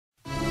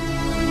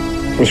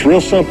It's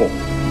real simple.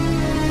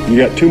 You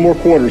got 2 more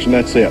quarters and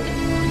that's it.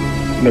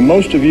 Now,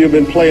 most of you have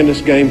been playing this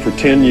game for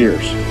 10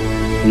 years.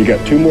 You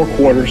got 2 more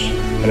quarters,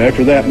 and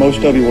after that,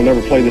 most of you will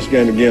never play this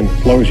game again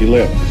as long as you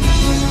live.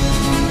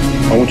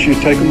 I want you to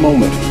take a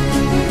moment,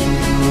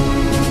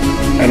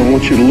 and I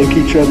want you to look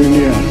each other in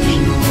the eyes.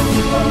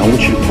 I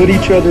want you to put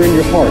each other in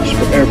your hearts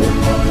forever,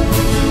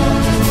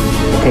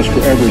 because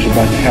forever is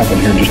about to happen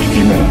here in just a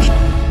few minutes.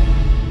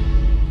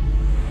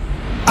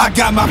 I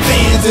got my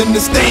fans in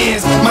the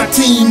stands, my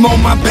team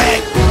on my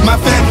back, my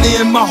family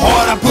in my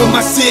heart. I put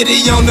my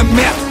city on the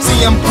map.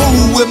 See, I'm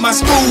cool with my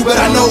school, but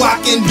I know I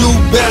can do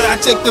better. I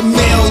checked the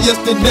mail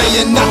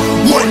yesterday and not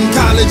one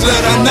college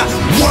letter, not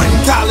one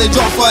college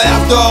offer.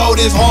 After all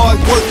this hard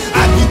work,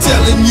 I'd be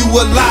telling you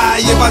a lie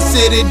if I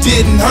said it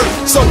didn't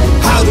hurt. So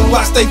how do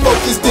I stay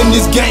focused in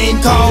this game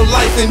called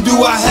life? And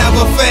do I have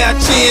a fair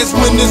chance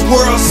when this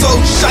world's so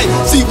shite?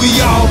 See, we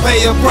all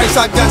pay a price.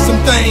 I got some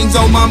things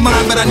on my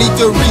mind, but I need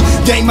to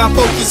regain my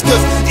focus,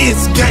 cause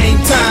it's game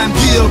time.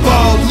 Give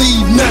all,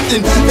 leave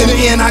nothing. In the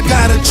end, I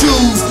gotta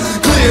choose.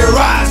 Clear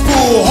eyes,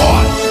 full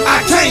heart,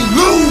 I can't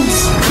lose.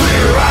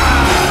 Clear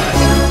eyes,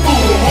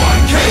 full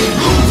heart, can't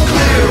lose.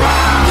 Clear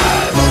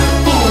eyes,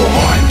 full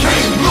heart,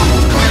 can't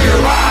lose. Clear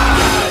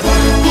eyes,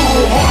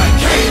 full heart,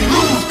 can't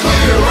lose.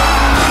 Clear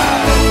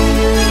eyes,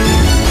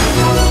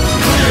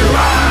 clear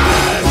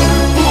eyes,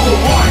 full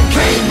heart,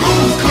 can't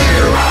lose.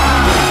 Clear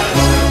eyes,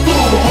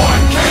 full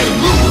heart, can't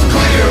lose.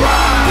 Clear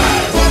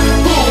eyes,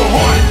 full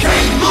heart,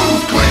 can't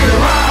lose. Clear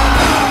eyes.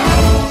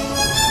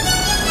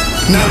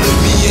 Now look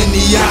me in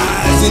the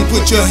eyes and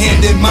put your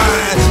hand in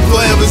mine.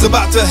 Forever's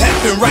about to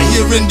happen right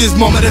here in this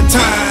moment of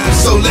time.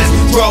 So let's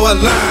draw a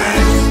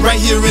line right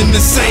here in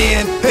the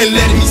sand, and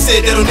let it be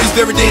said that on this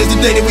very day is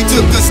the day that we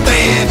took a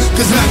stand.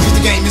 Cause not just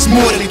the game, it's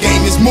more than the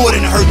game, it's more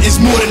than the hurt,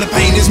 it's more than the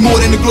pain, it's more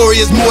than the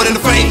glory, it's more than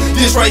the fame.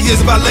 This right here's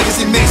about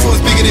legacy, man, so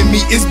it's bigger than me,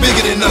 it's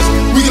bigger than us.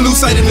 We can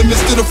lose sight in the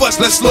midst of the fuss.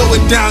 Let's slow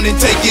it down and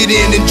take it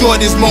in. Enjoy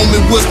this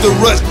moment, what's the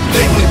rush?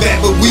 They wanted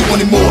bad, but we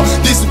wanted more.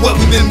 This is what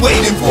we've been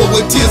waiting for.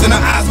 With tears in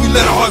our eyes, we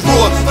let our hearts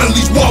roar.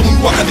 Unleash war when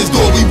we walk out this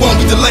door. We won't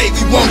be delayed,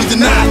 we won't be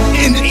denied.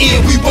 In the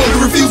end, we won't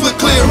refuse with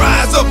clear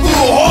eyes, a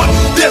full heart.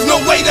 There's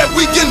no way that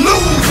we can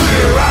lose.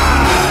 Clear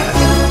eyes.